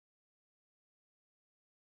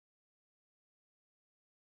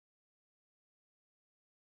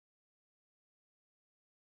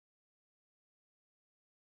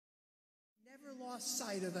never lost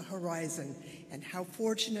sight of the horizon, and how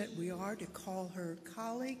fortunate we are to call her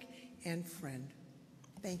colleague and friend.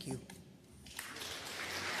 Thank you.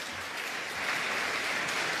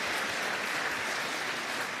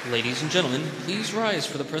 Ladies and gentlemen, please rise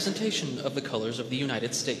for the presentation of the colors of the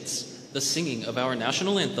United States, the singing of our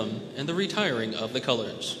national anthem, and the retiring of the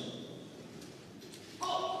colors.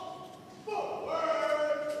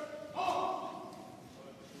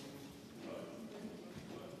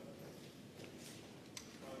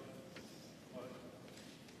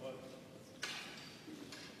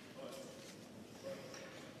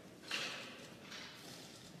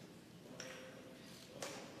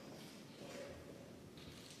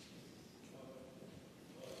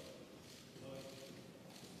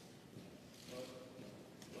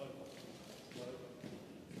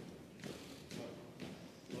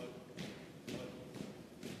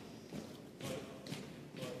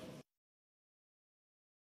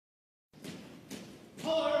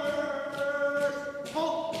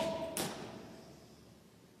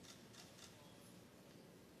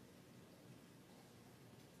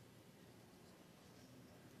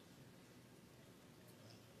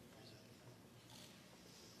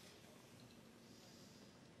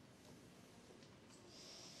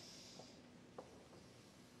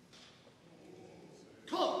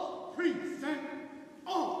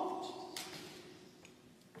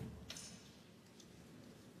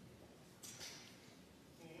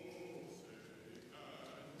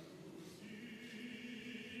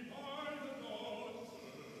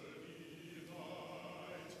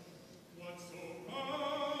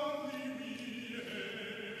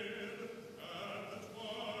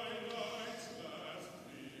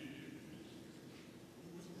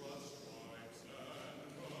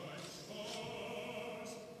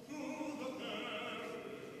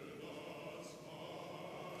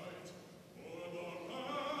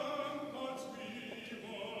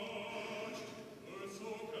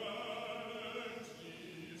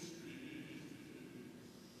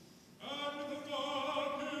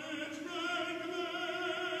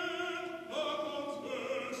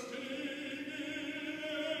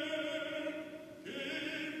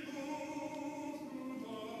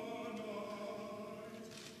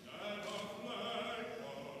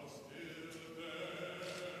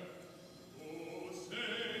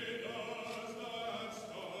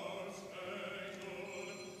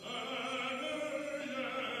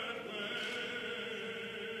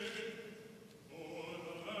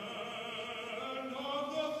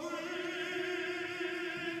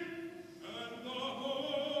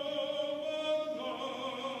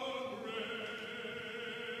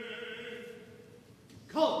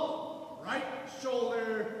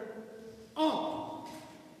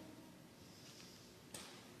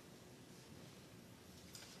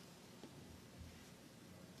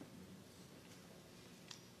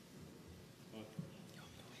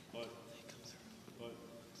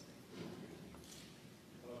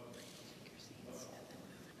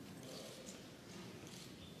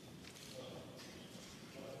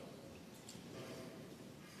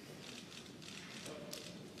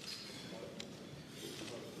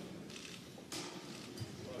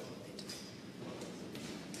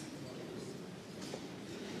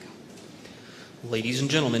 Ladies and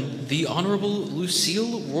gentlemen, the Honorable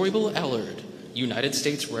Lucille Roybal-Allard, United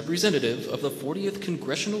States Representative of the 40th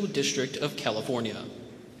Congressional District of California.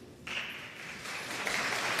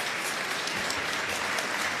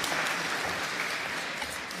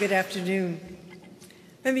 Good afternoon.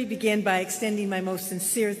 Let me begin by extending my most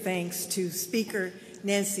sincere thanks to Speaker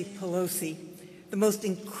Nancy Pelosi, the most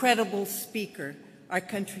incredible speaker our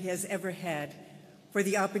country has ever had, for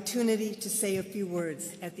the opportunity to say a few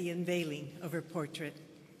words at the unveiling of her portrait.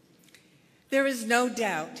 There is no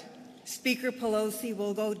doubt Speaker Pelosi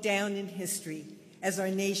will go down in history as our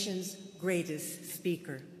nation's greatest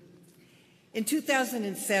speaker. In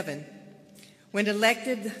 2007, when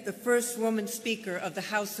elected the first woman Speaker of the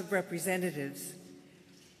House of Representatives,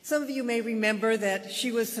 some of you may remember that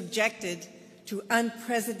she was subjected to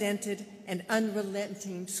unprecedented and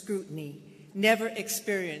unrelenting scrutiny never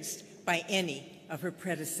experienced by any of her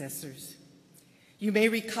predecessors. You may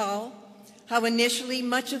recall how initially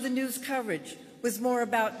much of the news coverage was more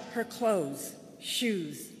about her clothes,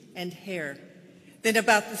 shoes, and hair than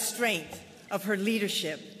about the strength of her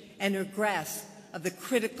leadership and her grasp of the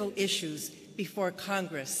critical issues before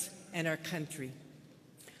Congress and our country.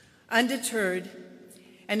 Undeterred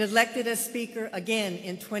and elected as Speaker again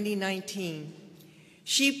in 2019,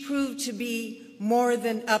 she proved to be more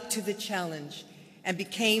than up to the challenge and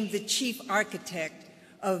became the chief architect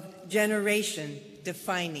of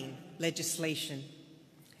generation-defining legislation.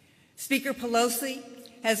 Speaker Pelosi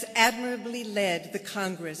has admirably led the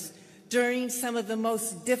Congress during some of the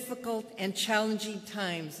most difficult and challenging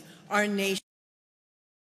times our nation,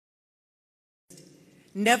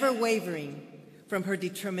 never wavering from her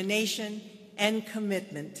determination and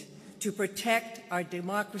commitment to protect our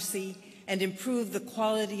democracy and improve the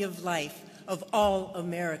quality of life of all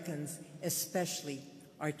Americans, especially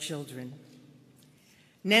our children.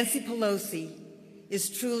 Nancy Pelosi is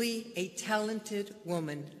truly a talented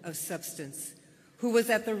woman of substance who was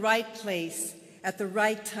at the right place at the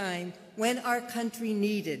right time when our country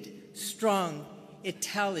needed strong,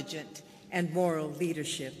 intelligent, and moral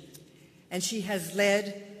leadership. And she has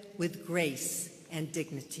led with grace and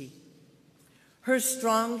dignity. Her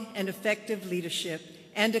strong and effective leadership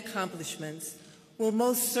and accomplishments will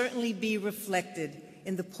most certainly be reflected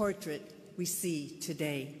in the portrait we see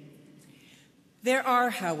today. There are,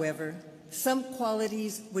 however, some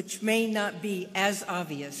qualities which may not be as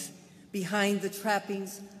obvious behind the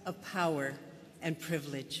trappings of power and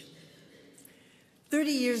privilege.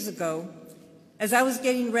 30 years ago, as I was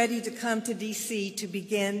getting ready to come to D.C. to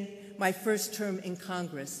begin my first term in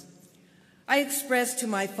Congress, I expressed to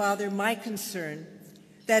my father my concern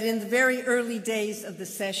that in the very early days of the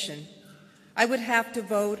session, I would have to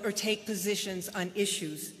vote or take positions on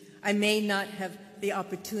issues I may not have the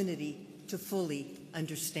opportunity to fully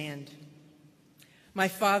understand. My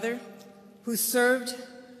father, who served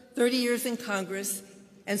 30 years in Congress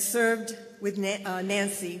and served with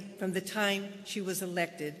Nancy from the time she was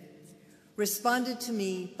elected, responded to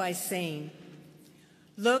me by saying,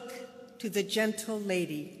 "Look to the gentle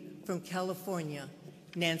lady from California,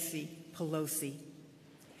 Nancy Pelosi.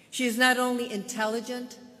 She is not only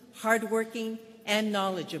intelligent, hardworking, and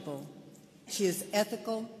knowledgeable. She is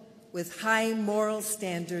ethical, with high moral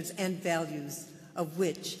standards and values of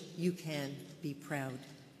which you can be proud."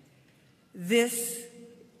 This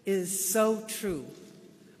is so true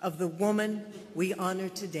of the woman we honor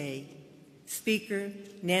today, Speaker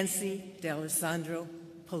Nancy D'Alessandro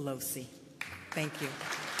Pelosi. Thank you.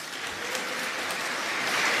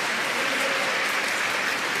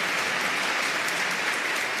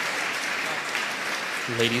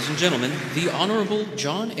 Ladies and gentlemen, the Honorable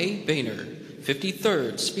John A. Boehner,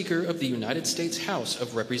 53rd Speaker of the United States House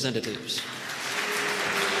of Representatives.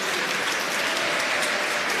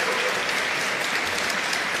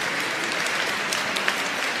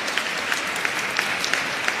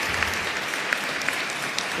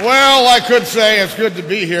 Well, I could say it's good to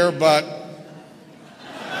be here, but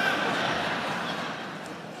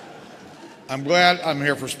I'm glad I'm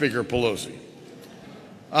here for Speaker Pelosi.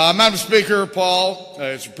 Madam Speaker, Paul,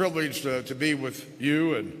 it's a privilege to be with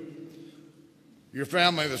you and your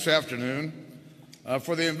family this afternoon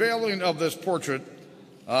for the unveiling of this portrait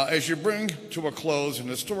as you bring to a close an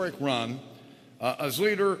historic run as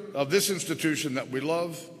leader of this institution that we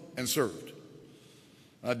love and served.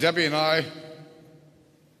 Debbie and I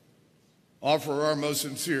offer our most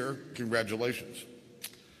sincere congratulations.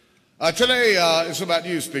 Today is about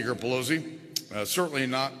you, Speaker Pelosi, certainly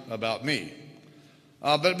not about me.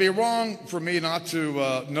 But it'd be wrong for me not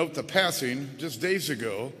to note the passing just days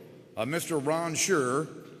ago of Mr. Ron Scheer,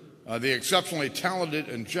 the exceptionally talented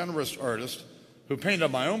and generous artist who painted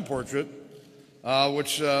my own portrait,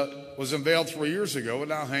 which was unveiled 3 years ago and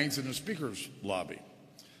now hangs in the Speaker's lobby.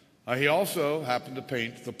 He also happened to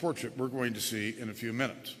paint the portrait we're going to see in a few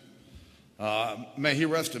minutes. May he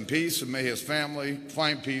rest in peace, and may his family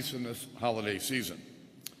find peace in this holiday season.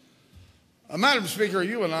 Madam Speaker,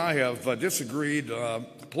 you and I have disagreed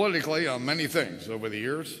politically on many things over the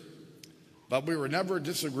years, but we were never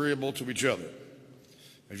disagreeable to each other.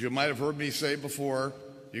 As you might have heard me say before,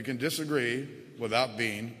 you can disagree without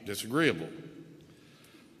being disagreeable.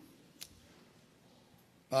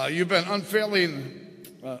 You've been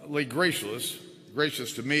unfailingly gracious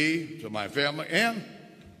to me, to my family, and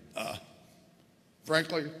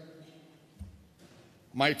frankly,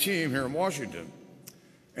 my team here in Washington.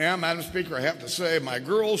 And, Madam Speaker, I have to say, my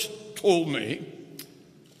girls told me,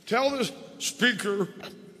 tell the Speaker,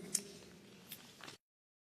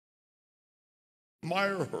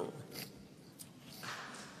 admire her.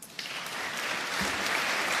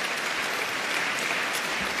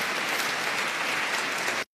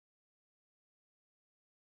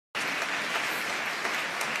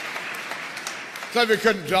 So you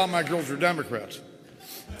couldn't tell my girls are Democrats.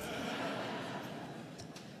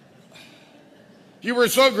 You were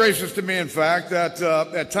so gracious to me, in fact, that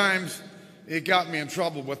at times it got me in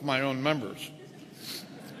trouble with my own members.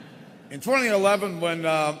 In 2011, when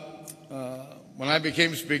I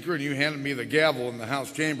became Speaker and you handed me the gavel in the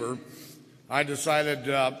House chamber, I decided,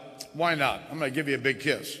 why not? I'm going to give you a big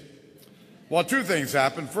kiss. Well, two things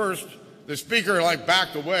happened. First, the speaker like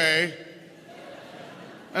backed away,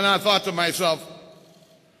 and I thought to myself,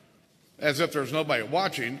 as if there's nobody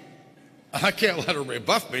watching, I can't let her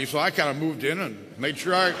rebuff me, so I kind of moved in and made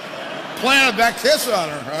sure I planted that kiss on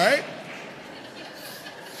her, all right?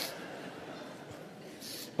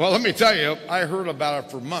 Well, let me tell you, I heard about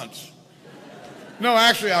it for months. No,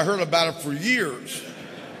 actually, I heard about it for years.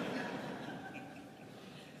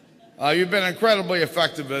 You've been incredibly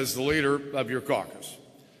effective as the leader of your caucus.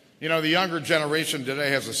 You know, the younger generation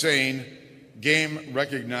today has a saying, game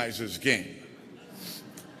recognizes game.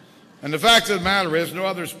 And the fact of the matter is, no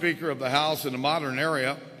other Speaker of the House in the modern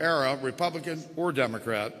era, Republican or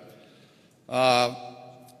Democrat,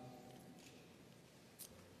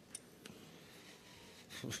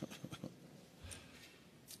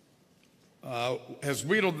 has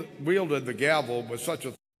wielded the gavel with such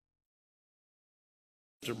a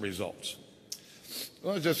results.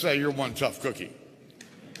 Let's just say you're one tough cookie.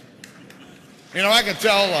 You know, I can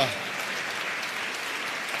tell.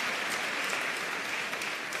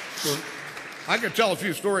 I could tell a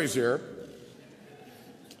few stories here.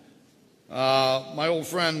 My old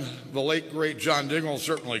friend, the late, great John Dingell,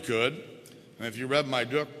 certainly could. And if you read my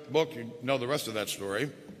book, you know the rest of that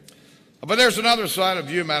story. But there's another side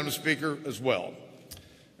of you, Madam Speaker, as well.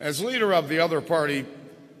 As leader of the other party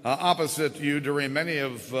opposite you during many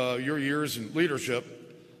of your years in leadership,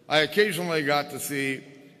 I occasionally got to see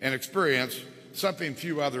and experience something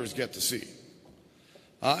few others get to see.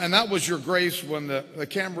 And that was your grace when the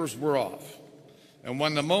cameras were off and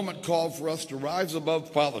when the moment called for us to rise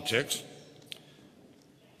above politics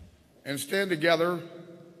and stand together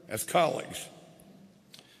as colleagues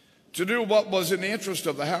to do what was in the interest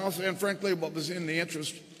of the House and, frankly, what was in the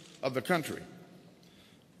interest of the country.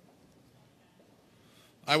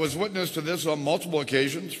 I was witness to this on multiple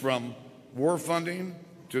occasions, from war funding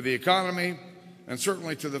to the economy and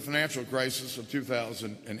certainly to the financial crisis of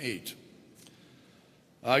 2008.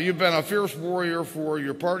 You've been a fierce warrior for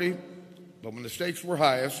your party, but when the stakes were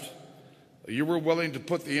highest, you were willing to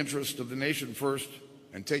put the interest of the nation first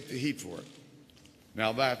and take the heat for it.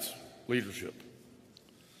 Now that's leadership.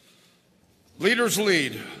 Leaders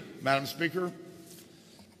lead, Madam Speaker,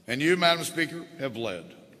 and you, Madam Speaker, have led.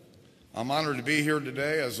 I'm honored to be here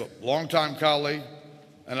today as a longtime colleague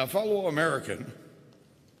and a fellow American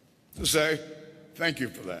to say thank you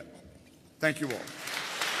for that. Thank you all.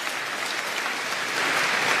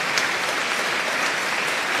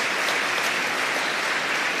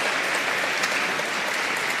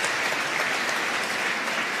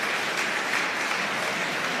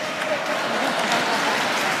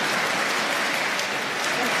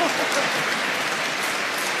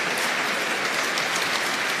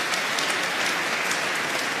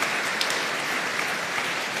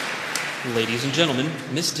 Ladies and gentlemen,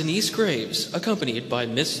 Miss Denise Graves, accompanied by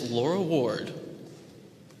Miss Laura Ward.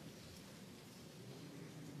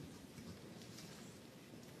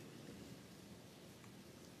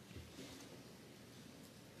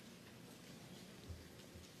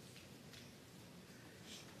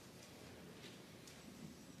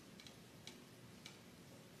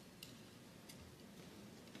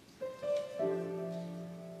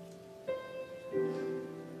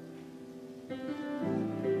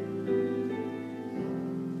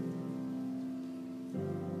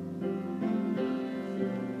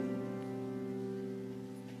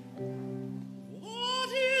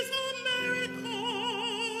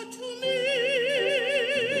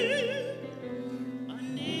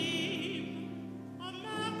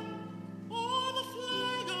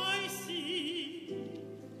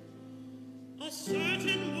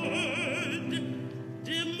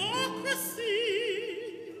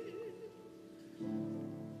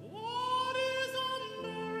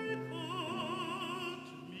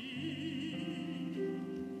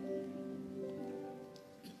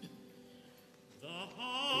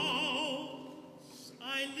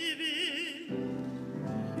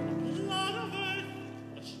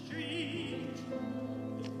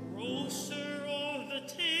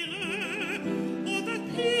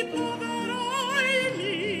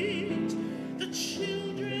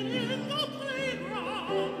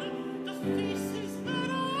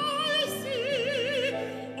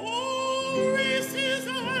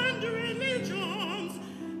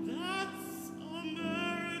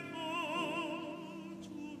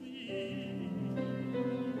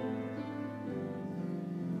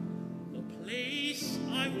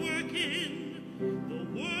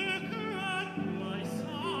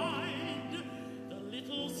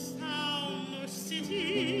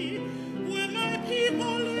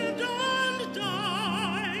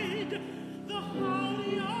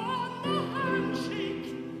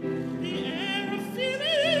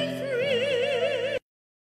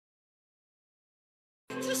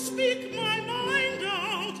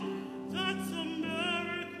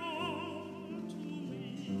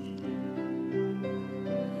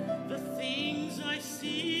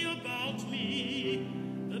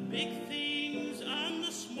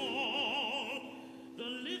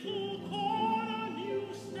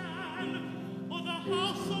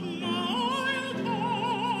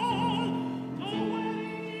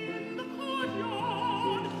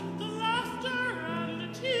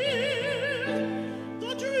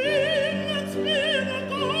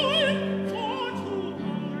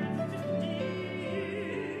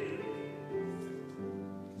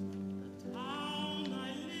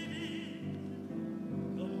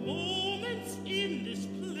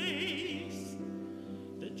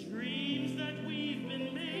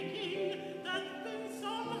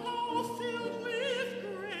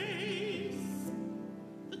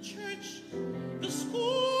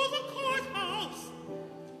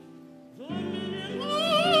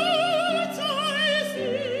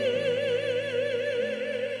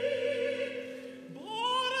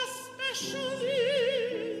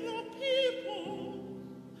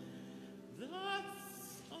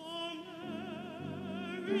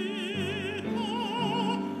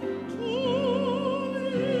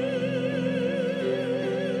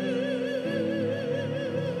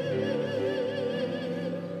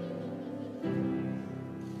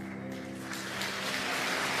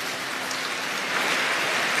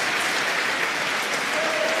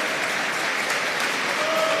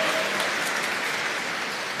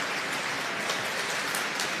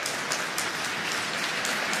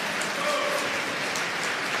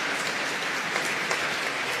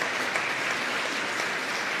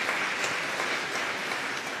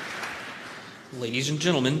 Ladies and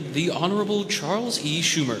gentlemen, the Honorable Charles E.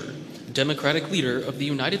 Schumer, Democratic Leader of the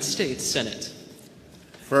United States Senate.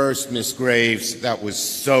 First, Miss Graves, that was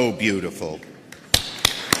so beautiful.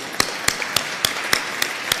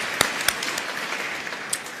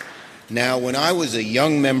 Now, when I was a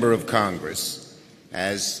young member of Congress,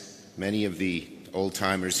 as many of the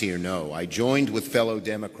old-timers here know, I joined with fellow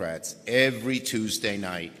Democrats every Tuesday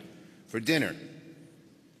night for dinner,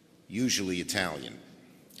 usually Italian.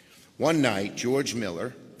 One night, George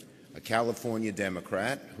Miller, a California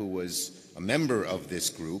Democrat who was a member of this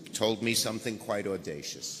group, told me something quite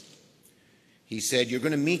audacious. He said, "You're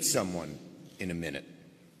going to meet someone in a minute.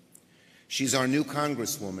 She's our new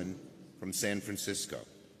Congresswoman from San Francisco.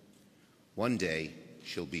 One day,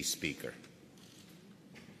 she'll be Speaker."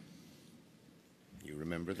 You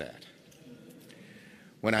remember that.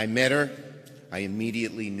 When I met her, I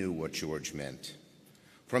immediately knew what George meant.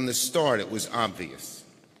 From the start, it was obvious.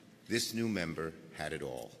 This new member had it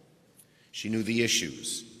all. She knew the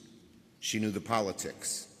issues. She knew the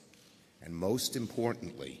politics. And most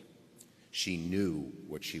importantly, she knew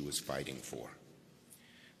what she was fighting for.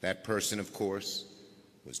 That person, of course,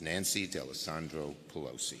 was Nancy D'Alessandro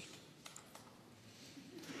Pelosi.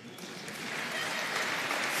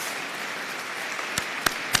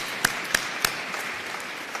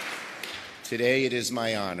 Today it is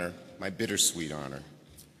my honor, my bittersweet honor,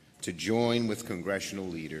 to join with congressional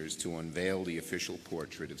leaders to unveil the official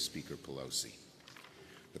portrait of Speaker Pelosi,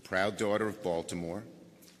 the proud daughter of Baltimore,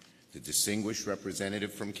 the distinguished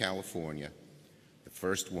representative from California, the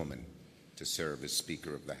first woman to serve as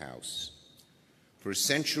Speaker of the House. For a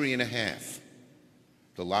century and a half,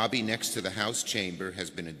 the lobby next to the House chamber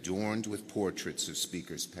has been adorned with portraits of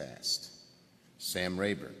speakers past. Sam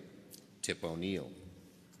Rayburn, Tip O'Neill,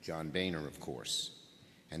 John Boehner, of course.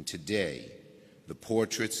 And today, the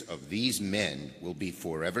portraits of these men will be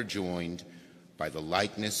forever joined by the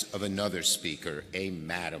likeness of another speaker, a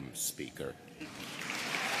Madam Speaker.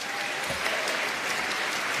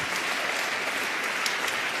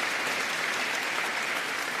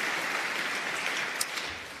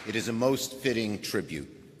 It is a most fitting tribute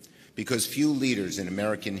because few leaders in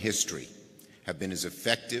American history have been as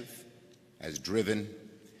effective, as driven,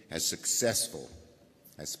 as successful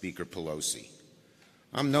as Speaker Pelosi.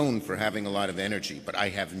 I'm known for having a lot of energy, but I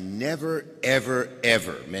have never, ever,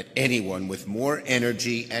 ever met anyone with more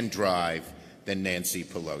energy and drive than Nancy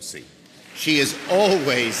Pelosi. She is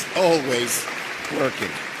always, always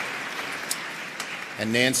working.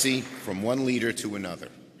 And Nancy, from one leader to another,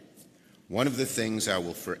 one of the things I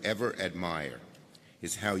will forever admire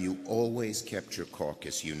is how you always kept your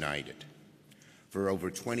caucus united. For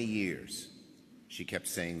over 20 years, she kept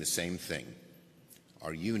saying the same thing: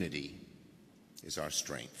 our unity is our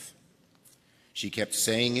strength. She kept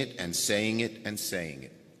saying it and saying it and saying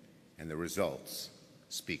it, and the results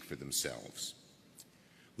speak for themselves.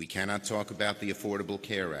 We cannot talk about the Affordable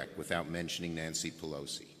Care Act without mentioning Nancy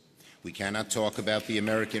Pelosi. We cannot talk about the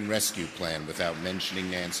American Rescue Plan without mentioning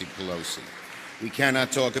Nancy Pelosi. We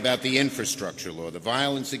cannot talk about the infrastructure law, the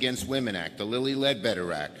Violence Against Women Act, the Lilly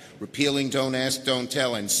Ledbetter Act, repealing Don't Ask, Don't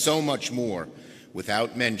Tell, and so much more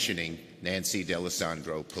without mentioning Nancy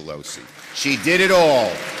D'Alessandro Pelosi. She did it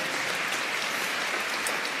all.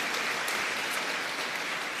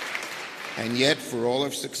 And yet, for all her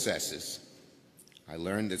successes, I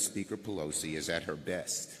learned that Speaker Pelosi is at her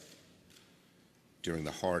best during the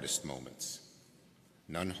hardest moments,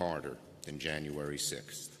 none harder than January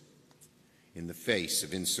 6th. In the face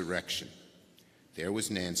of insurrection, there was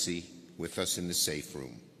Nancy with us in the safe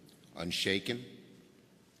room, unshaken,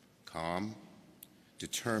 calm,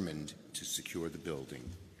 determined to secure the building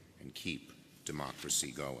and keep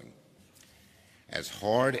democracy going. As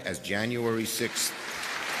hard as January 6th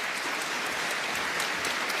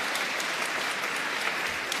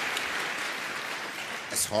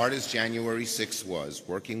was,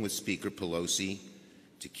 working with Speaker Pelosi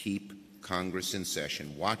to keep Congress in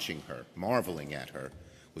session, watching her, marveling at her,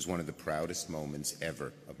 was one of the proudest moments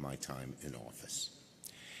ever of my time in office.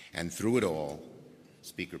 And through it all,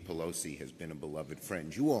 Speaker Pelosi has been a beloved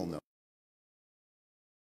friend. You all know.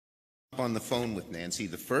 On the phone with Nancy,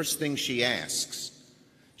 the first thing she asked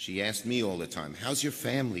me all the time, how's your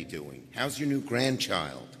family doing? How's your new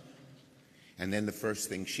grandchild? And then the first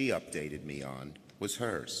thing she updated me on was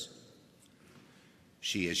hers.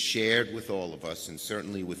 She has shared with all of us, and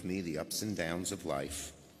certainly with me, the ups and downs of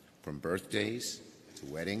life, from birthdays to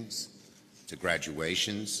weddings to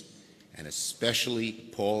graduations, and especially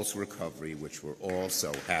Paul's recovery, which we're all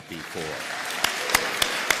so happy for.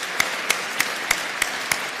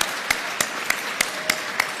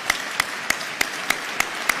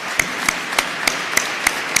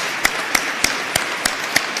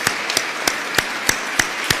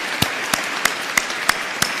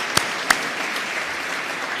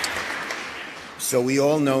 So we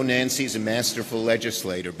all know Nancy's a masterful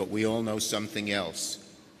legislator, but we all know something else,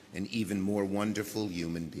 an even more wonderful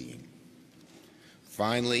human being.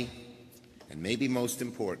 Finally, and maybe most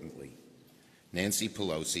importantly, Nancy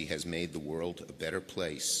Pelosi has made the world a better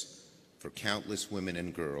place for countless women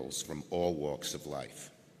and girls from all walks of life.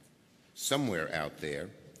 Somewhere out there,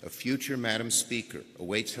 a future Madam Speaker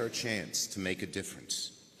awaits her chance to make a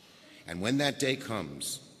difference. And when that day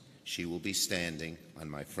comes, she will be standing on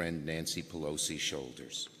my friend Nancy Pelosi's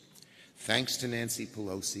shoulders. Thanks to Nancy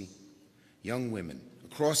Pelosi, young women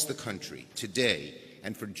across the country today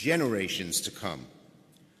and for generations to come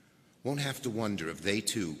won't have to wonder if they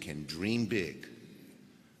too can dream big,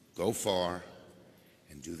 go far,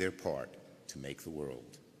 and do their part to make the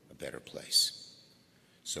world a better place.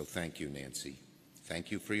 So thank you, Nancy. Thank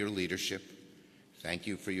you for your leadership. Thank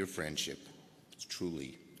you for your friendship. It's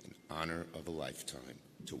truly an honor of a lifetime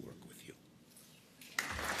to work with you.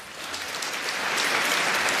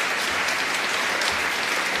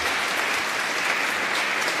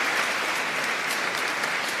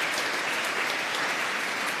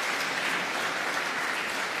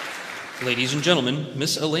 Ladies and gentlemen,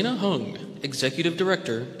 Ms. Elena Hung, Executive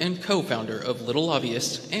Director and co-founder of Little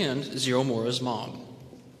Lobbyists and Zero Mora's mom.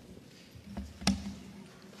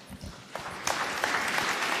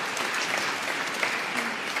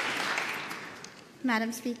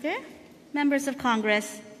 Madam Speaker, members of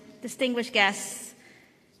Congress, distinguished guests,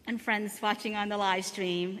 and friends watching on the live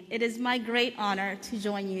stream, it is my great honor to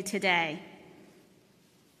join you today.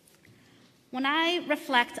 When I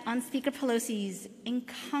reflect on Speaker Pelosi's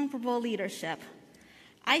incomparable leadership,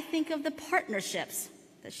 I think of the partnerships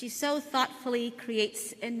that she so thoughtfully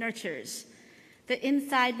creates and nurtures, the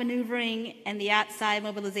inside maneuvering and the outside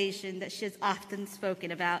mobilization that she has often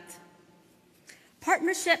spoken about.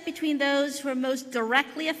 Partnership between those who are most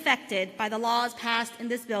directly affected by the laws passed in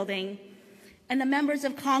this building and the members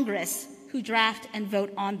of Congress who draft and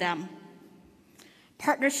vote on them.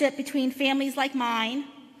 Partnership between families like mine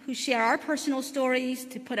who share our personal stories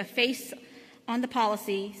to put a face on the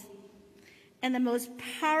policies, and the most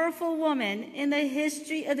powerful woman in the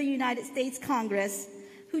history of the United States Congress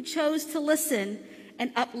who chose to listen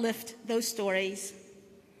and uplift those stories.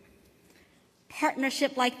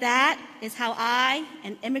 Partnership like that is how I,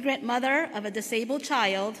 an immigrant mother of a disabled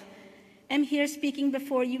child, am here speaking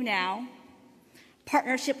before you now.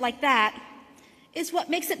 Partnership like that is what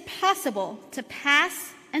makes it possible to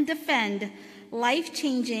pass and defend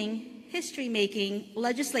life-changing, history-making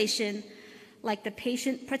legislation like the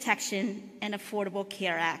Patient Protection and Affordable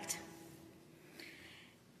Care Act.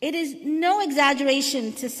 It is no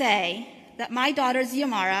exaggeration to say that my daughter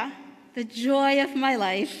Xiomara, the joy of my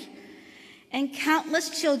life, and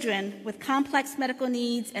countless children with complex medical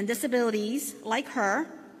needs and disabilities like her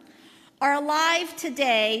are alive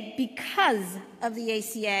today because of the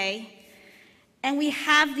ACA, and we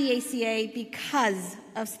have the ACA because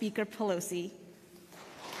of Speaker Pelosi.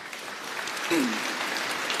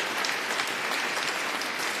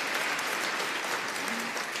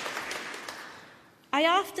 I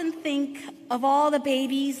often think of all the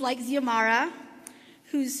babies like Xiomara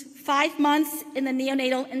whose 5 months in the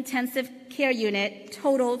neonatal intensive care unit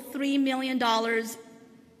totaled $3 million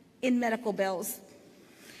in medical bills,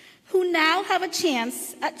 who now have a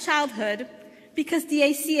chance at childhood because the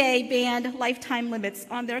ACA banned lifetime limits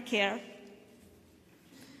on their care.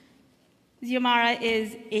 Xiomara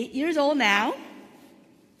is 8 years old now.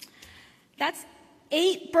 That's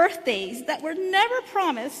 8 birthdays that were never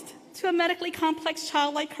promised to a medically complex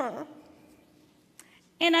child like her.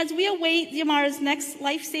 And as we await Xiomara's next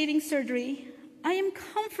life-saving surgery, I am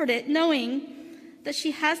comforted knowing that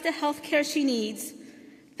she has the health care she needs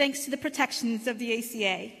thanks to the protections of the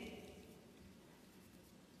ACA.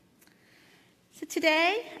 So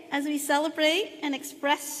today, as we celebrate and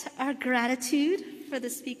express our gratitude for the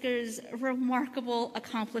speaker's remarkable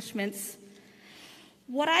accomplishments,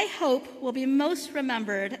 what I hope will be most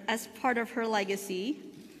remembered as part of her legacy,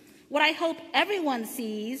 what I hope everyone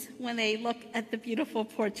sees when they look at the beautiful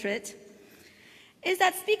portrait, is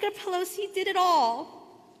that Speaker Pelosi did it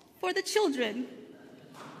all for the children.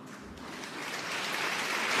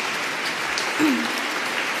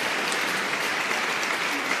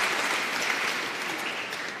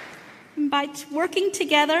 By working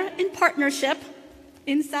together in partnership,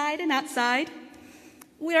 inside and outside,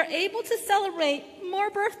 we are able to celebrate more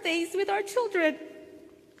birthdays with our children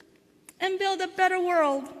and build a better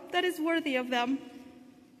world that is worthy of them.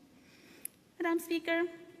 Madam Speaker,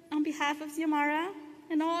 on behalf of Xiomara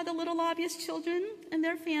and all the little lobbyist children and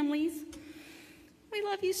their families, we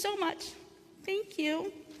love you so much. Thank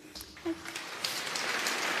you.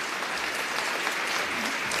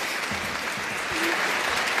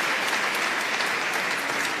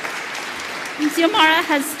 And Xiomara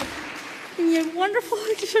has been wonderful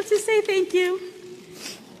to say thank you.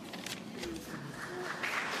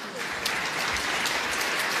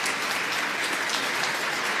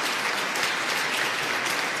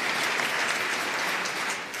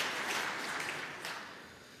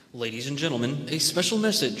 Ladies and gentlemen, a special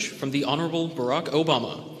message from the Honorable Barack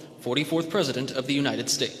Obama, 44th President of the United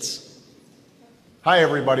States. Hi,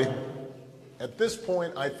 everybody. At this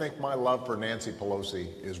point, I think my love for Nancy Pelosi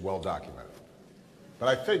is well documented. But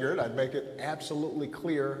I figured I'd make it absolutely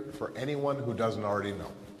clear for anyone who doesn't already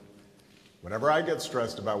know. Whenever I get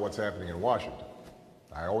stressed about what's happening in Washington,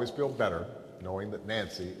 I always feel better knowing that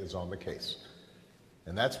Nancy is on the case.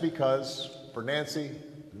 And that's because, for Nancy,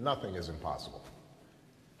 nothing is impossible.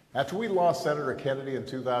 After we lost Senator Kennedy in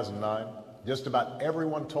 2009, just about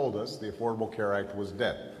everyone told us the Affordable Care Act was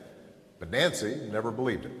dead. But Nancy never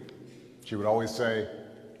believed it. She would always say,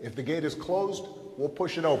 if the gate is closed, we'll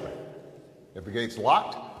push it open. If the gate's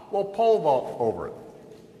locked, we'll pole vault over it.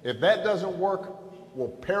 If that doesn't work, we'll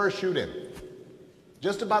parachute in.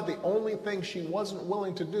 Just about the only thing she wasn't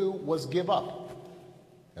willing to do was give up.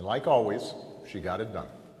 And like always, she got it done.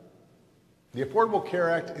 The Affordable Care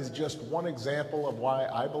Act is just one example of why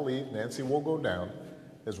I believe Nancy will go down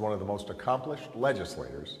as one of the most accomplished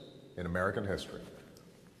legislators in American history.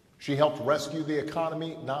 She helped rescue the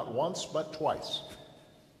economy not once, but twice.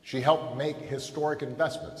 She helped make historic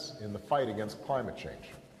investments in the fight against climate change.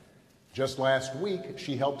 Just last week,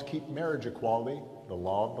 she helped keep marriage equality the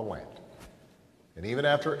law of the land. And even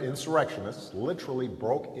after insurrectionists literally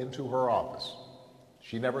broke into her office,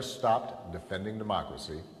 she never stopped defending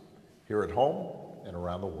democracy here at home and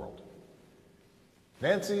around the world.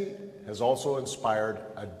 Nancy has also inspired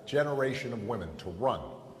a generation of women to run,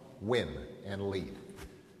 win, and lead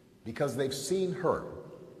because they've seen her,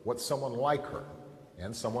 what someone like her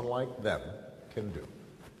and someone like them can do.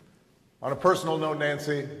 On a personal note,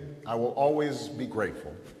 Nancy, I will always be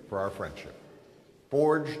grateful for our friendship,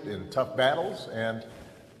 forged in tough battles and,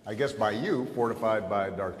 I guess by you, fortified by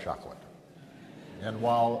dark chocolate. And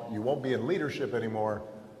while you won't be in leadership anymore,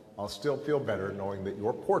 I'll still feel better knowing that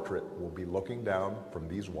your portrait will be looking down from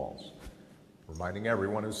these walls, reminding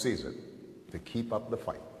everyone who sees it to keep up the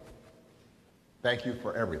fight. Thank you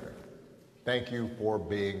for everything. Thank you for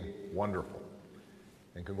being wonderful.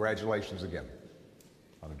 And congratulations again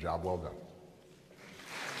on a job well done.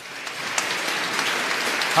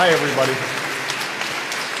 Hi, everybody.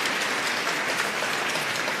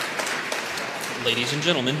 Ladies and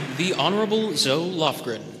gentlemen, the Honorable Zoe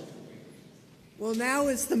Lofgren. Well, now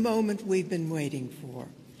is the moment we've been waiting for,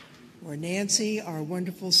 where Nancy, our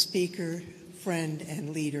wonderful speaker, friend, and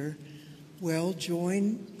leader, will,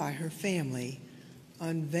 joined by her family,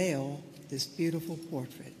 unveil this beautiful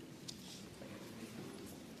portrait.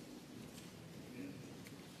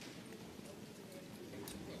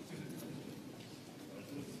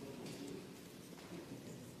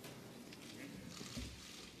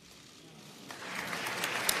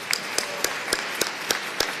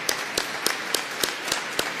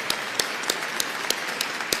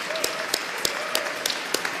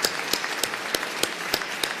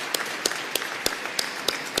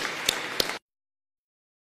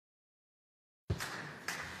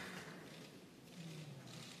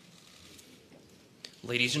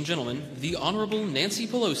 Ladies and gentlemen, the Honorable Nancy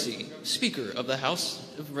Pelosi, Speaker of the House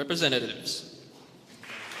of Representatives.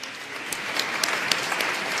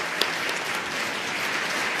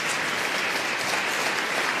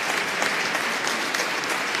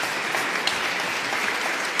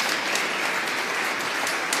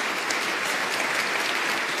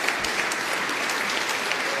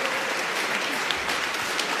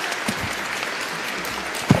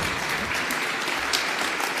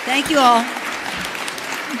 Thank you all.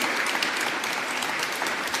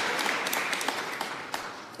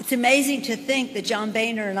 It's amazing to think that John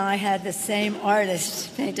Boehner and I had the same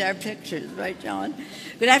artist paint our pictures, right, John?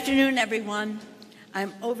 Good afternoon, everyone.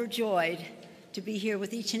 I'm overjoyed to be here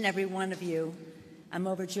with each and every one of you. I'm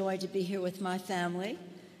overjoyed to be here with my family,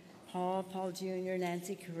 Paul Jr.,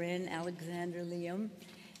 Nancy, Corinne, Alexander, Liam,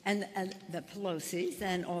 and the Pelosi's,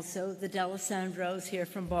 and also the D'Alessandros here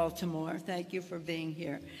from Baltimore. Thank you for being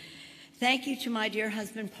here. Thank you to my dear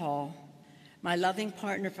husband, Paul, my loving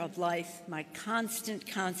partner of life, my constant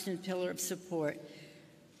pillar of support.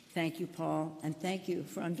 Thank you, Paul, and thank you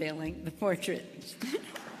for unveiling the portrait.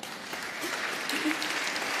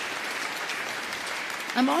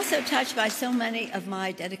 I'm also touched by so many of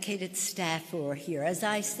my dedicated staff who are here. As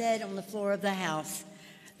I said on the floor of the House,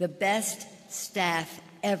 the best staff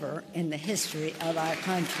ever in the history of our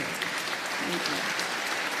country. Thank you.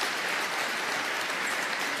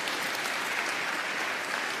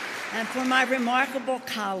 And for my remarkable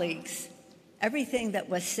colleagues, everything that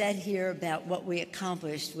was said here about what we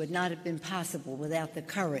accomplished would not have been possible without the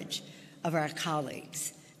courage of our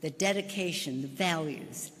colleagues, the dedication, the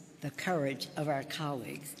values, the courage of our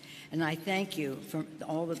colleagues. And I thank you for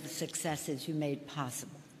all of the successes you made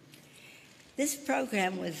possible. This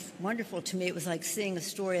program was wonderful to me. It was like seeing a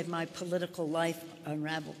story of my political life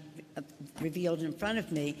revealed in front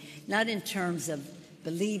of me, not in terms of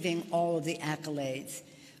believing all of the accolades,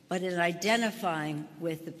 but in identifying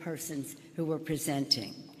with the persons who were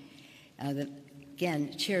presenting.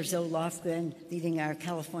 Again, Chair Zoe Lofgren, leading our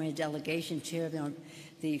California delegation, Chair of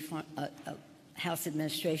the House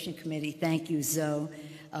Administration Committee. Thank you, Zoe,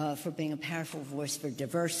 for being a powerful voice for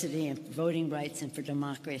diversity and for voting rights and for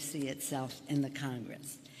democracy itself in the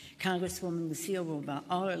Congress. Congresswoman Lucille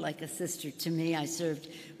Roybal-Allard, like a sister to me. I served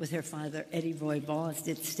with her father, Eddie Roybal, as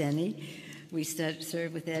did Steny. We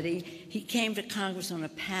served with Eddie. He came to Congress on a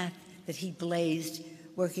path that he blazed,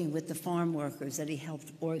 working with the farm workers that he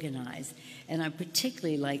helped organize. And I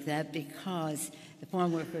particularly like that because the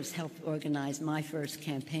farm workers helped organize my first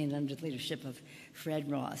campaign under the leadership of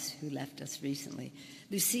Fred Ross, who left us recently.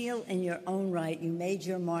 Lucille, in your own right, you made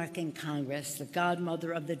your mark in Congress, the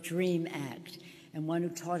godmother of the DREAM Act, and one who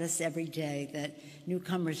taught us every day that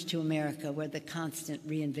newcomers to America were the constant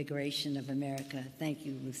reinvigoration of America. Thank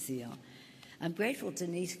you, Lucille. I'm grateful to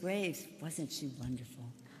Denise Graves. Wasn't she wonderful?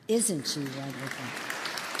 Isn't she wonderful?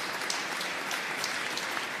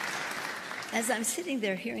 As I'm sitting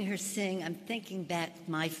there hearing her sing, I'm thinking back.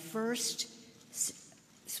 My first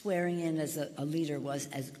swearing in as a leader was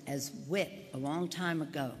as whip a long time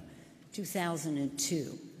ago,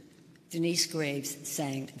 2002. Denise Graves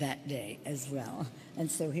sang that day as well.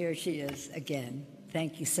 And so here she is again.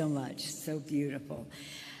 Thank you so much. So beautiful.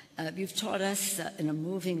 You've taught us in a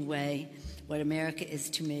moving way what America is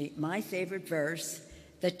to me. My favorite verse,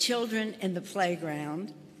 the children in the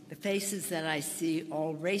playground, the faces that I see,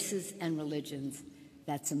 all races and religions,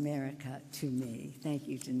 that's America to me. Thank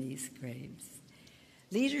you, Denise Graves.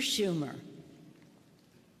 Leader Schumer.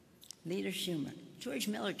 Leader Schumer. George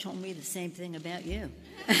Miller told me the same thing about you.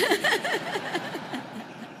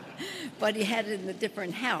 But he had it in a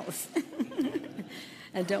different house.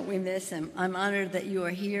 And don't we miss him? I'm honored that you are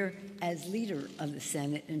here as leader of the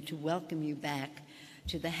Senate and to welcome you back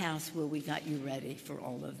to the House where we got you ready for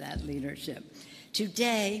all of that leadership.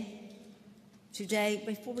 Today,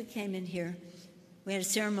 before we came in here, we had a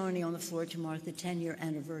ceremony on the floor to mark the 10-year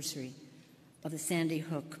anniversary of the Sandy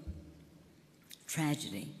Hook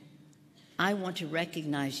tragedy. I want to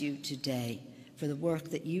recognize you today for the work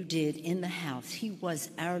that you did in the House. He was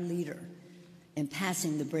our leader in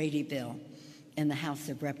passing the Brady bill in the House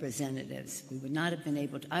of Representatives. We would not have been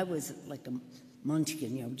able to. I was like a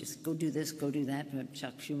munchkin, just go do this, go do that, but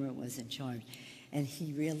Chuck Schumer was in charge. And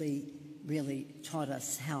he really taught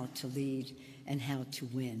us how to lead and how to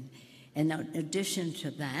win. And in addition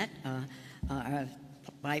to that, our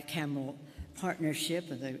bicameral partnership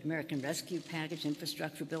of the American Rescue Package,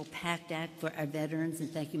 Infrastructure Bill, PACT Act for our veterans, and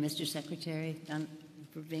thank you, Mr. Secretary,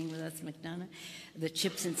 for being with us, McDonough, the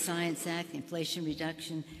CHIPS and Science Act, the Inflation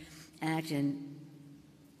Reduction Act, and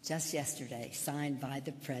just yesterday, signed by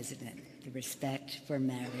the President, the Respect for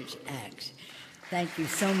Marriage Act. Thank you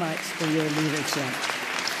so much for your leadership.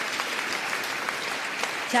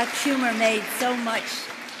 Chuck Schumer made so much,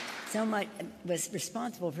 was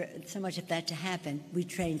responsible for so much of that to happen. We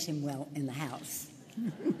trained him well in the House.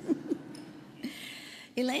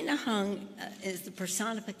 Elena Hung is the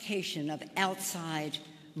personification of outside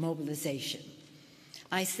mobilization.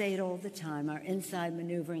 I say it all the time, our inside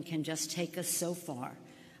maneuvering can just take us so far.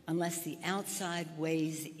 Unless the outside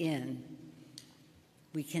weighs in,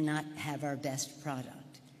 we cannot have our best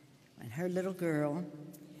product. When her little girl,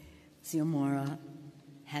 Xiomara,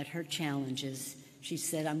 had her challenges, she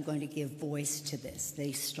said, I'm going to give voice to this.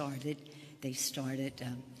 They started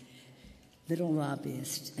Little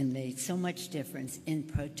Lobbyists and made so much difference in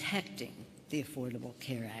protecting the Affordable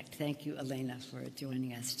Care Act. Thank you, Elena, for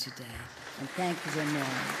joining us today. And thank you, Xiomara.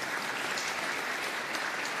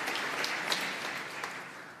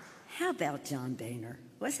 How about John Boehner?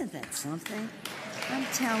 Wasn't that something? I'm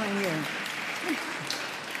telling you.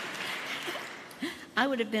 I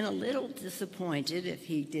would have been a little disappointed if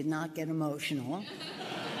he did not get emotional.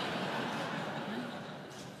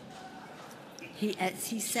 As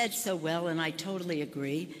he said so well, and I totally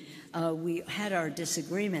agree, we had our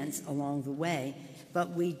disagreements along the way,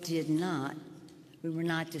 but we were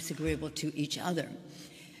not disagreeable to each other.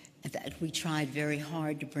 In fact, we tried very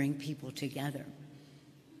hard to bring people together.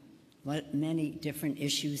 Many different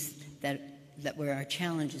issues that were our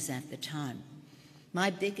challenges at the time. My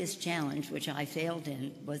biggest challenge, which I failed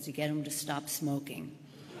in, was to get him to stop smoking.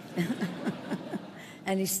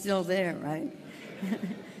 And he's still there, right?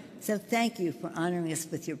 So thank you for honoring us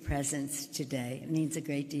with your presence today. It means a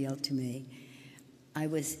great deal to me.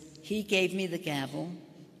 He gave me the gavel.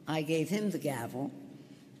 I gave him the gavel.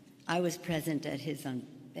 I was present at his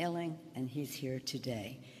unveiling, and he's here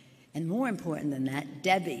today. And more important than that,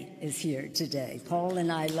 Debbie is here today. Paul and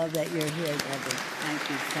I love that you're here, Debbie. Thank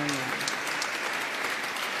you so much.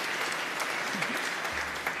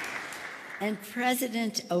 And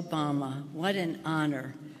President Obama, what an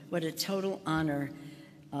honor, what a total honor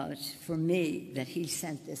for me that he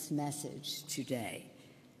sent this message today.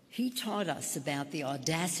 He taught us about the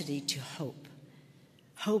audacity to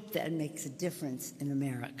hope that makes a difference in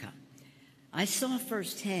America. I saw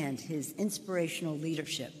firsthand his inspirational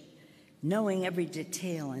leadership, knowing every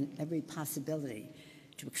detail and every possibility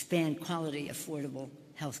to expand quality, affordable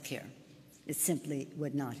health care. It simply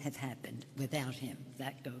would not have happened without him.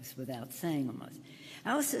 That goes without saying almost.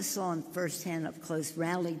 I also saw him firsthand up close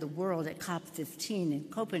rally the world at COP15 in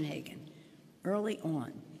Copenhagen early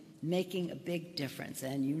on, making a big difference.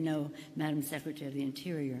 And you know, Madam Secretary of the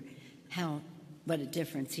Interior, what a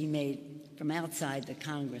difference he made from outside the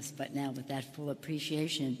Congress, but now with that full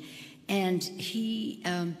appreciation. And he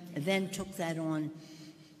then took that on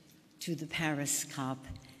to the Paris COP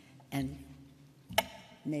and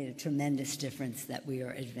made a tremendous difference that we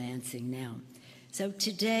are advancing now. So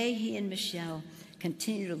today, he and Michelle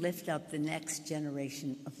continue to lift up the next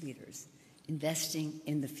generation of leaders, investing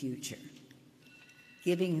in the future,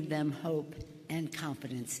 giving them hope and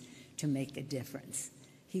confidence to make a difference.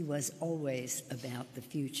 He was always about the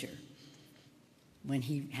future when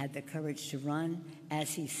he had the courage to run,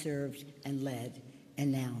 as he served and led,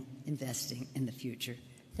 and now investing in the future.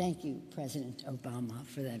 Thank you, President Obama,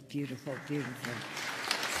 for that beautiful, beautiful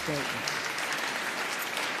statement.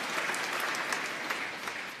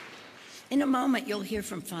 In a moment, you'll hear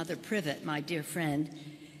from Father Privet, my dear friend.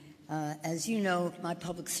 As you know, my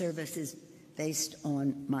public service is based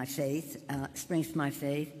on my faith, springs from my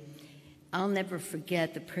faith. I'll never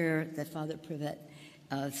forget the prayer that Father Privet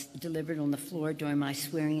delivered on the floor during my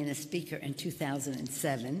swearing in as speaker in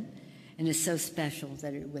 2007, and it's so special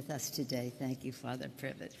that you're with us today. Thank you, Father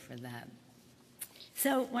Privet, for that.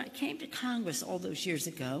 So when I came to Congress all those years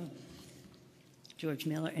ago, George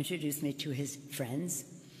Miller introduced me to his friends.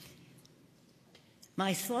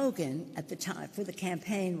 My slogan at the time for the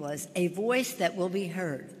campaign was, "A voice that will be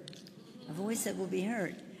heard." A voice that will be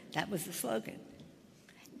heard. That was the slogan.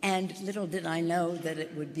 And little did I know that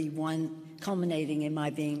it would be one culminating in my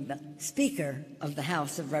being the Speaker of the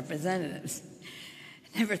House of Representatives.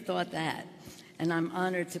 Never thought that. And I'm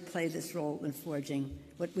honored to play this role in forging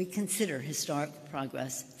what we consider historic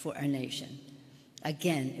progress for our nation.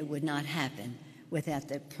 Again, it would not happen without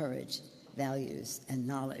the courage, values, and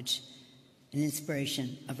knowledge and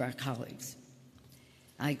inspiration of our colleagues.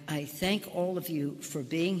 I thank all of you for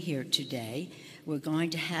being here today. We're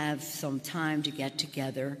going to have some time to get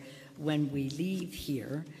together when we leave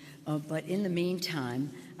here, but in the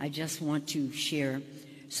meantime, I just want to share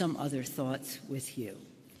some other thoughts with you.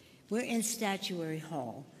 We're in Statuary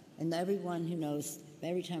Hall, and everyone who knows,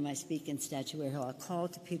 every time I speak in Statuary Hall, I call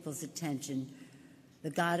to people's attention the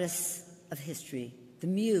goddess of history, the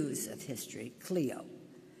muse of history, Clio.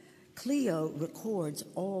 Cleo records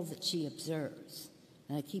all that she observes.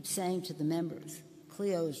 And I keep saying to the members,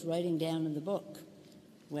 Cleo is writing down in the book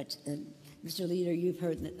what, Mr. Leader, you've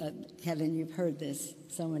heard, Kevin, you've heard this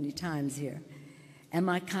so many times here. And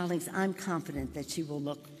my colleagues, I'm confident that she will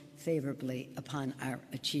look favorably upon our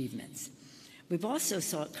achievements. We've also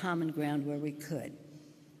sought common ground where we could.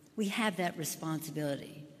 We have that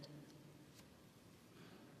responsibility.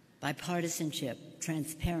 Bipartisanship,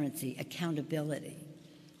 transparency, accountability,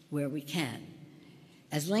 where we can.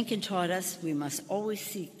 As Lincoln taught us, we must always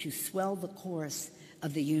seek to swell the chorus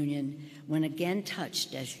of the Union when again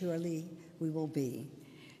touched, as surely we will be,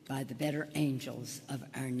 by the better angels of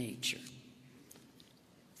our nature.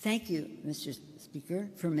 Thank you, Mr. Speaker,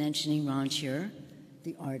 for mentioning Ron Scherer,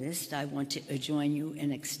 the artist. I want to join you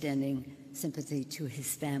in extending sympathy to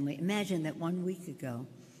his family. Imagine that 1 week ago,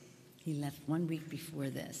 he left 1 week before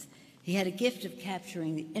this. He had a gift of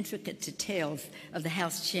capturing the intricate details of the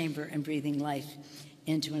House chamber and breathing life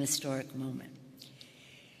into an historic moment.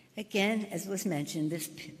 Again, as was mentioned, this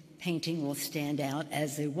painting will stand out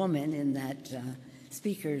as a woman in that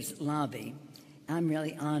speaker's lobby. I'm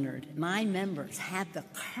really honored. My members have the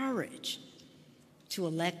courage to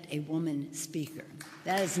elect a woman speaker.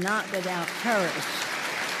 That is not without courage.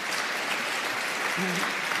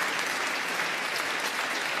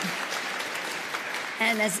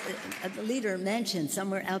 And as the leader mentioned,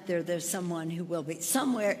 somewhere out there, there's someone who will be.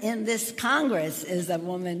 Somewhere in this Congress is a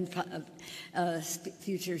woman,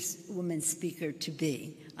 future woman speaker to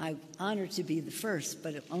be. I'm honored to be the first,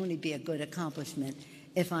 but it'll only be a good accomplishment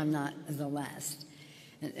if I'm not the last.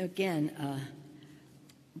 And again,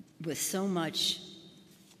 with so many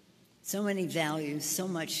values, so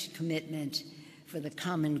much commitment for the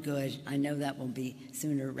common good, I know that will be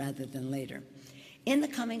sooner rather than later. In the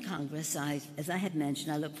coming Congress, as I had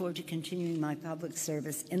mentioned, I look forward to continuing my public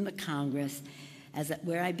service in the Congress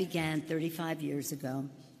where I began 35 years ago,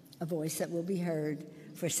 a voice that will be heard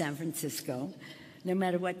for San Francisco. No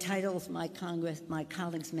matter what titles my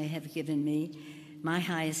colleagues may have given me, my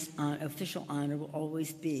highest official honor will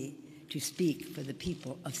always be to speak for the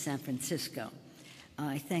people of San Francisco.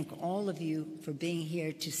 I thank all of you for being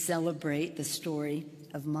here to celebrate the story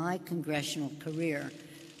of my congressional career.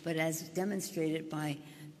 But as demonstrated by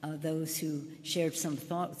those who shared some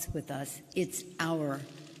thoughts with us, it's our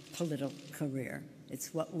political career.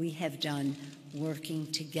 It's what we have done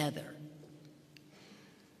working together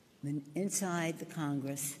inside the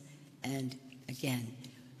Congress and, again,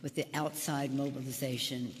 with the outside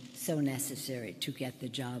mobilization so necessary to get the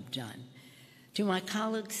job done. To my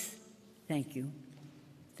colleagues, thank you.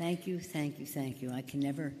 Thank you, thank you, thank you. I can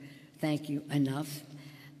never thank you enough.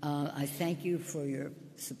 I thank you for your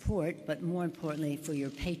support, but more importantly, for your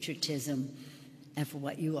patriotism and for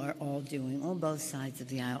what you are all doing on both sides of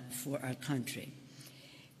the aisle for our country.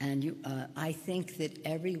 And I think that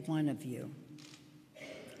every one of you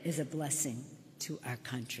is a blessing to our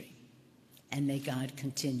country. And may God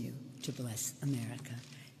continue to bless America.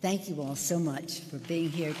 Thank you all so much for being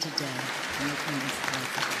here today.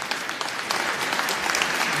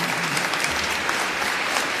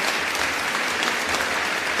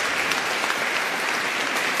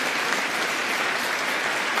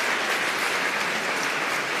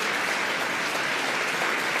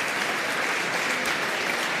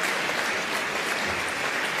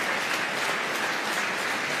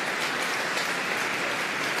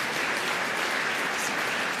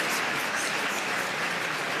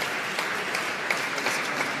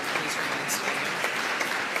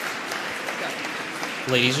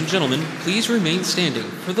 Ladies and gentlemen, please remain standing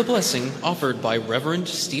for the blessing offered by Reverend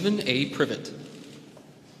Stephen A. Privet.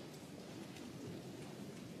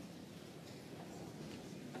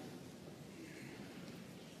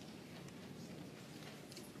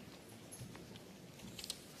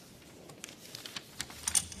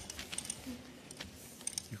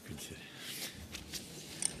 You can sit.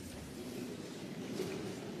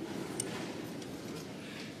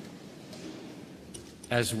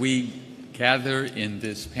 As we gather in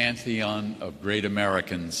this pantheon of great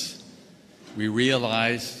Americans, we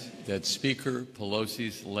realize that Speaker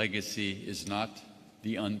Pelosi's legacy is not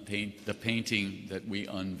the painting that we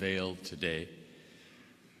unveil today.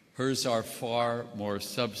 Hers are far more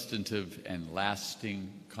substantive and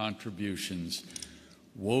lasting contributions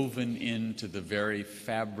woven into the very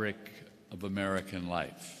fabric of American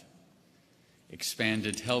life.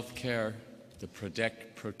 Expanded health care, the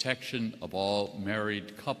protection of all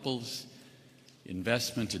married couples,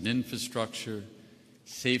 investment in infrastructure,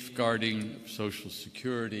 safeguarding of Social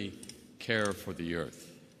Security, care for the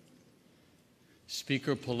earth.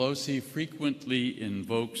 Speaker Pelosi frequently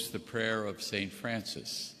invokes the prayer of St.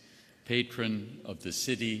 Francis, patron of the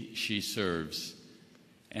city she serves,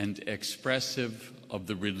 and expressive of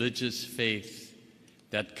the religious faith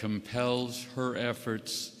that compels her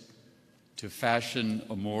efforts to fashion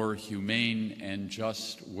a more humane and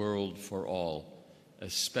just world for all,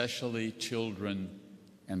 especially children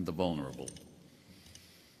and the vulnerable.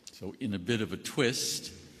 So in a bit of a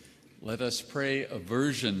twist, let us pray a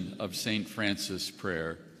version of St. Francis'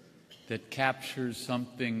 prayer that captures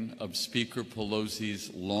something of Speaker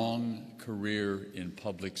Pelosi's long career in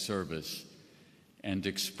public service and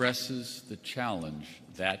expresses the challenge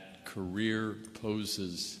that career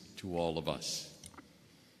poses to all of us.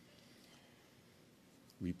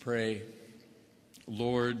 We pray,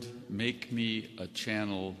 Lord, make me a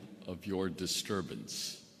channel of your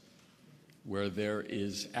disturbance. Where there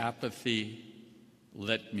is apathy,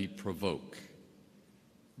 let me provoke.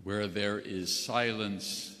 Where there is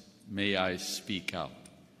silence, may I speak out.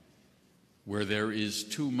 Where there is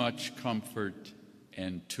too much comfort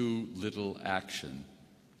and too little action,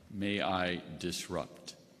 may I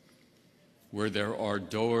disrupt. Where there are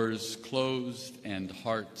doors closed and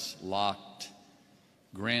hearts locked,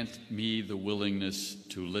 grant me the willingness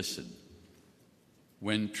to listen.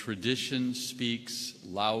 When tradition speaks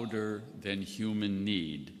louder than human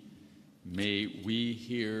need, may we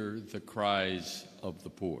hear the cries of the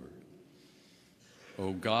poor.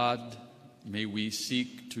 O God, may we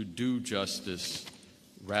seek to do justice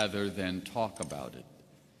rather than talk about it,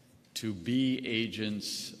 to be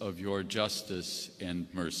agents of your justice and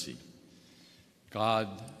mercy. God,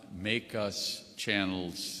 make us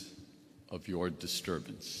channels of your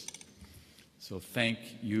disturbance. So thank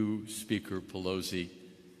you, Speaker Pelosi,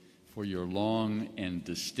 for your long and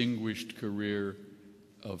distinguished career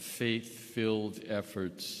of faith-filled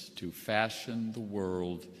efforts to fashion the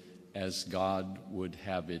world as God would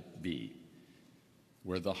have it be,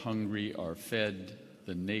 where the hungry are fed,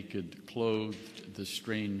 the naked clothed, the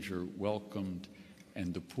stranger welcomed,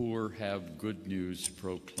 and the poor have good news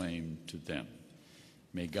proclaimed to them.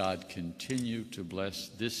 May God continue to bless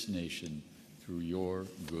this nation through your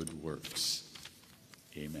good works.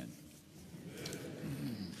 Amen.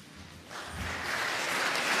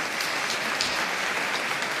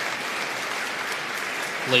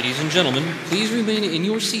 Ladies and gentlemen, please remain in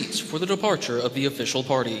your seats for the departure of the official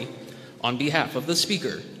party. On behalf of the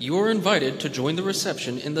Speaker, you are invited to join the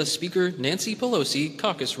reception in the Speaker Nancy Pelosi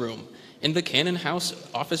Caucus Room in the Cannon House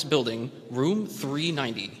Office Building, room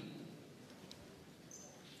 390.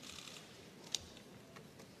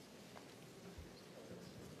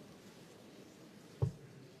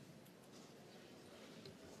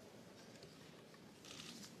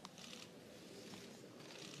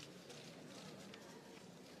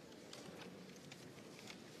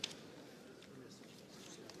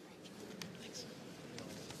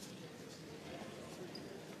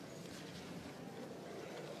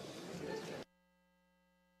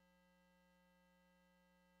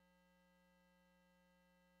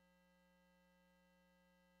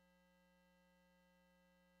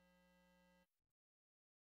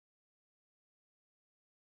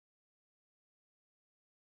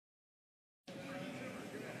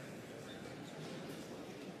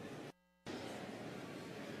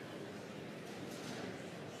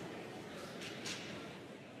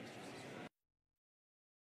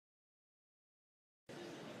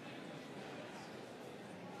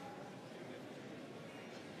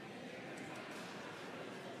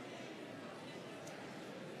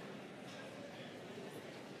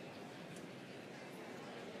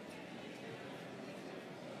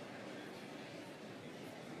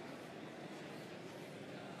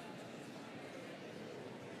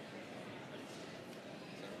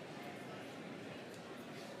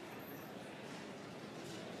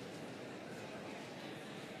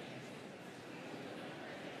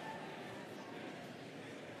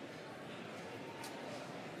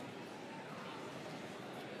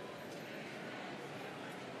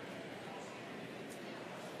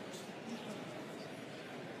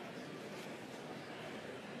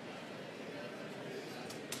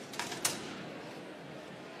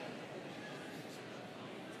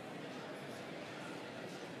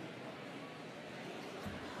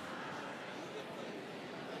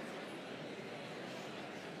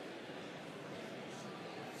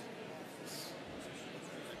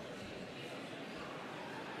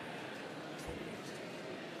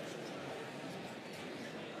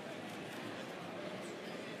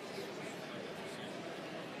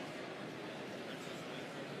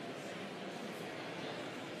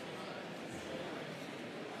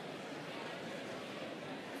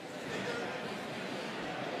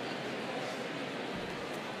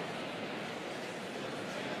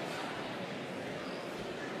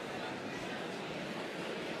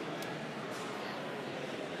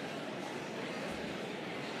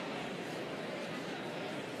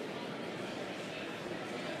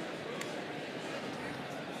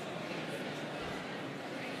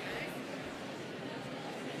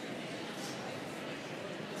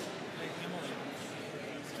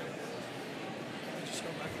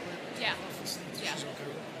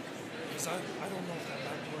 Because I don't know if that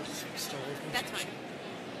back door is still open. That's fine.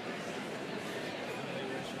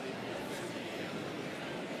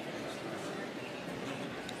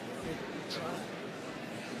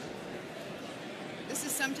 This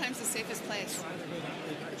is sometimes the safest place.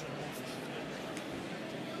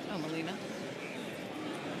 Oh, Melina.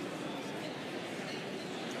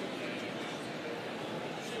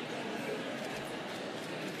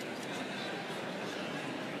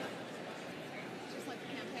 Just like the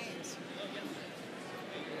campaigns.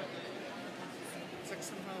 It's like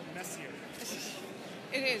somehow messier.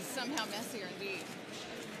 It is somehow messier indeed.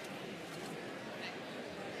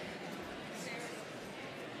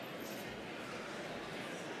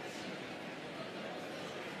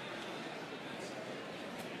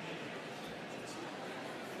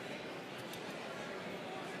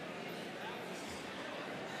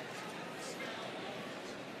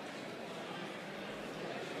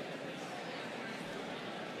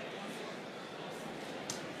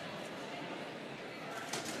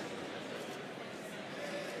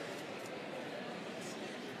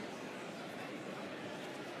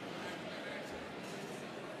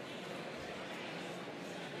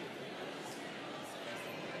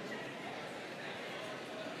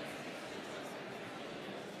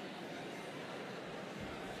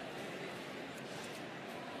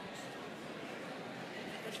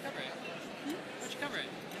 Where'd you cover it? Where'd you cover it?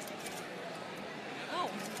 Oh,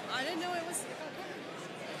 I didn't know it was.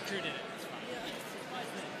 Drew did it. It's fine. Yeah.